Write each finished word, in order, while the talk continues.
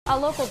A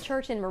local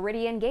church in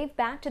Meridian gave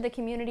back to the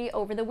community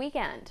over the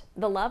weekend.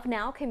 The Love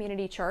Now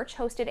Community Church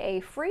hosted a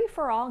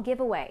free-for-all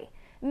giveaway.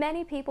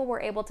 Many people were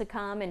able to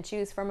come and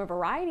choose from a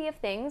variety of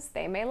things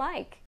they may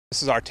like.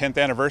 This is our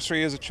 10th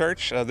anniversary as a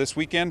church this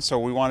weekend, so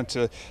we wanted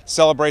to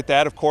celebrate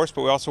that, of course,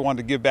 but we also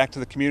wanted to give back to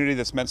the community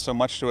that's meant so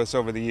much to us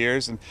over the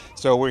years. And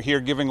so we're here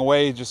giving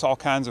away just all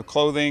kinds of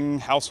clothing,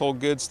 household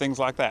goods, things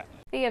like that.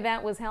 The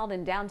event was held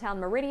in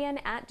downtown Meridian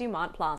at Dumont Plaza.